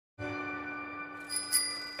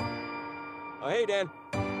Oh, hey, Dan.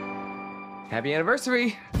 Happy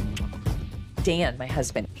anniversary. Dan, my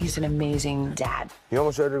husband, he's an amazing dad. You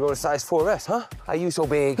almost ready to go to size 4S, huh? Are you so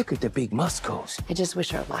big? Look at the big muscles. I just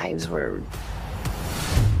wish our lives were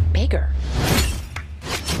bigger.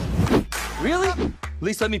 Really? At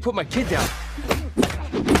least let me put my kid down.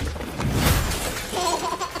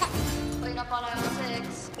 Wait up on aisle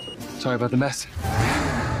 6. Sorry about the mess.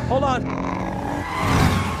 Hold on.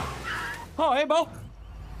 Oh, hey, Bo.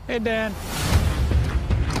 Hey, Dan.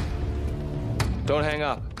 Don't hang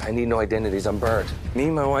up. I need no identities. I'm burned. Me,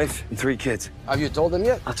 my wife, and 3 kids. Have you told them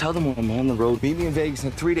yet? I'll tell them when I'm on the road. Meet me in Vegas in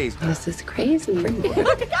 3 days. This is crazy.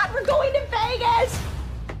 Look at that, we're going to Vegas!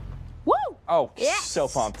 Woo! Oh, Yes. so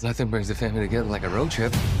pumped. Nothing brings the family together like a road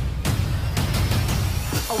trip.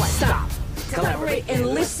 Oh, what? Stop. Collaborate and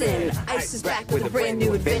listen. Ice is back with a brand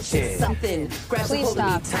new adventure. Something grabs a hold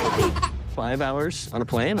of me tightly. 5 hours on a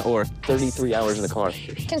plane or 33 hours in the car?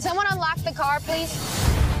 Can someone unlock the car, please?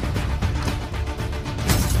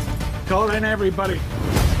 Call in everybody.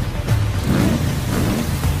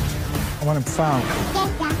 I want him found.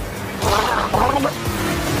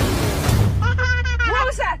 What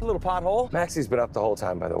was that? A little pothole. Maxie's been up the whole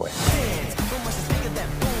time, by the way.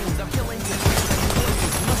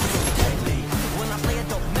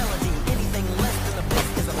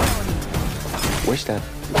 Wish that.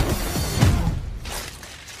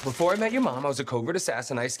 Before I met your mom, I was a covert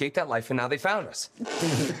assassin. I escaped that life, and now they found us.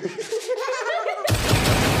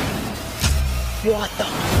 What the?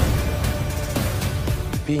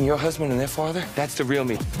 Being your husband and their father? That's the real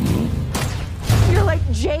me. You're like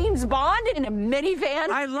James Bond in a minivan?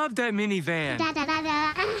 I love that minivan.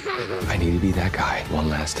 I need to be that guy one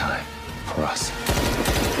last time for us.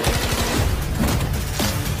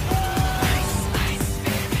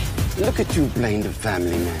 Look at you playing the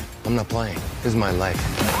family man. I'm not playing. This is my life.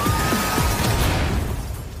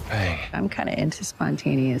 Bang. I'm kind of into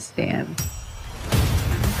spontaneous Dan.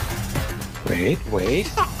 Wait.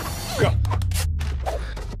 Go.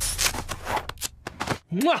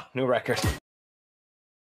 Mwah! New record.